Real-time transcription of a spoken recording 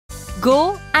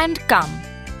Go and come.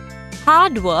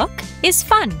 Hard work is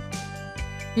fun.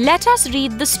 Let us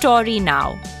read the story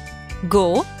now.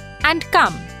 Go and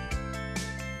come.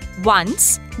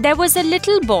 Once there was a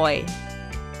little boy.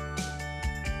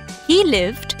 He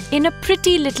lived in a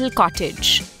pretty little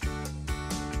cottage.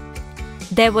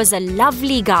 There was a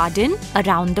lovely garden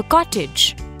around the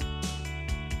cottage.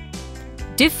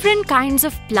 Different kinds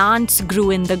of plants grew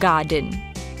in the garden.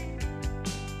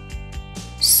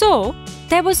 So,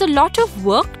 there was a lot of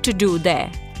work to do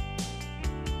there.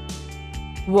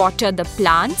 Water the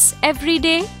plants every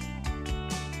day.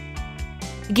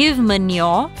 Give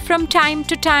manure from time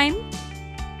to time.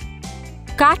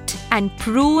 Cut and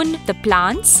prune the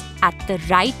plants at the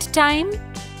right time.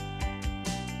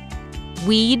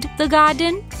 Weed the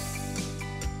garden.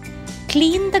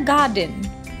 Clean the garden.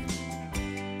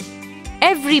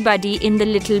 Everybody in the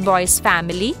little boy's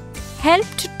family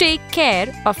helped to take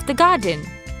care of the garden.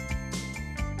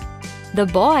 The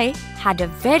boy had a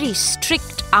very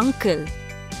strict uncle.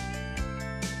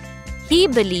 He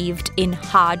believed in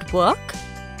hard work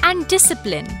and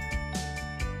discipline.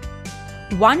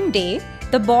 One day,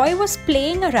 the boy was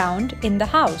playing around in the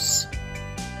house.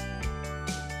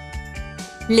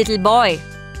 "Little boy,"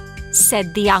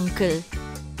 said the uncle,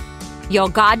 "your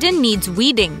garden needs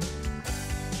weeding.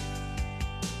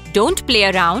 Don't play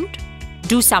around,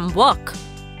 do some work.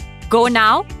 Go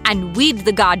now and weed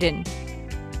the garden."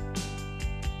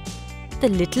 The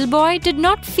little boy did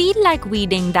not feel like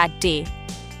weeding that day.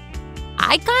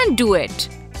 "I can't do it,"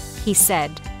 he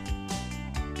said.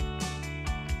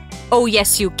 "Oh,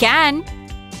 yes, you can,"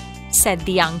 said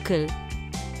the uncle.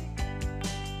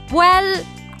 "Well,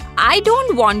 I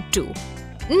don't want to.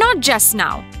 Not just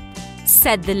now,"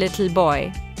 said the little boy.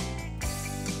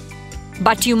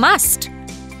 "But you must,"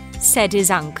 said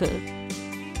his uncle.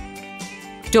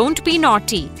 "Don't be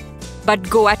naughty, but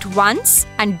go at once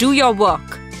and do your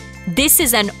work. This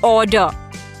is an order.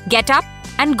 Get up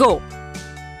and go."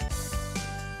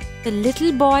 The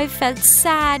little boy felt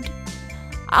sad.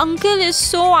 "Uncle is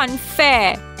so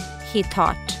unfair," he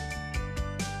thought.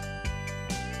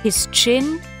 His chin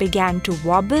began to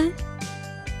wobble.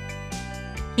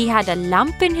 He had a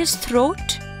lump in his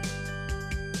throat.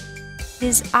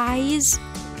 His eyes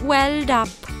welled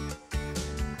up.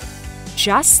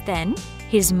 Just then,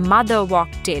 his mother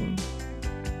walked in.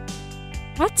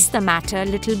 "What's the matter,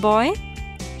 little boy?"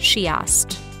 she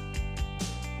asked.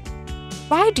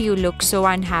 "Why do you look so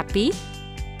unhappy?"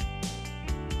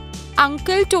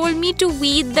 "Uncle told me to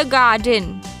weed the garden,"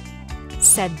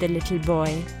 said the little boy.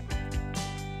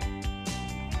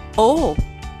 "Oh,"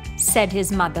 said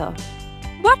his mother,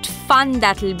 "what fun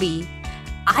that'll be!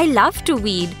 I love to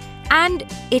weed, and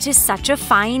it is such a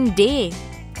fine day.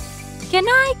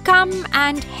 Can I come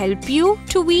and help you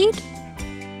to weed?"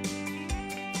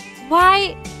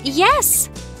 "Why, yes,"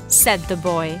 said the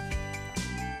boy.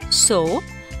 So,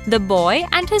 the boy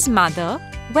and his mother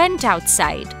went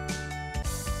outside.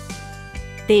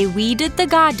 They weeded the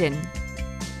garden.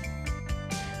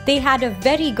 They had a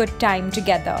very good time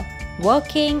together,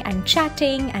 working and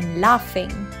chatting and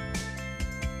laughing.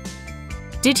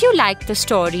 Did you like the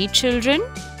story, children?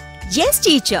 Yes,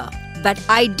 teacher, but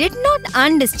I did not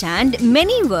understand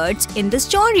many words in the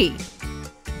story.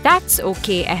 That's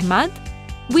okay, Ahmad.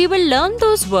 We will learn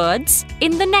those words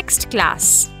in the next class.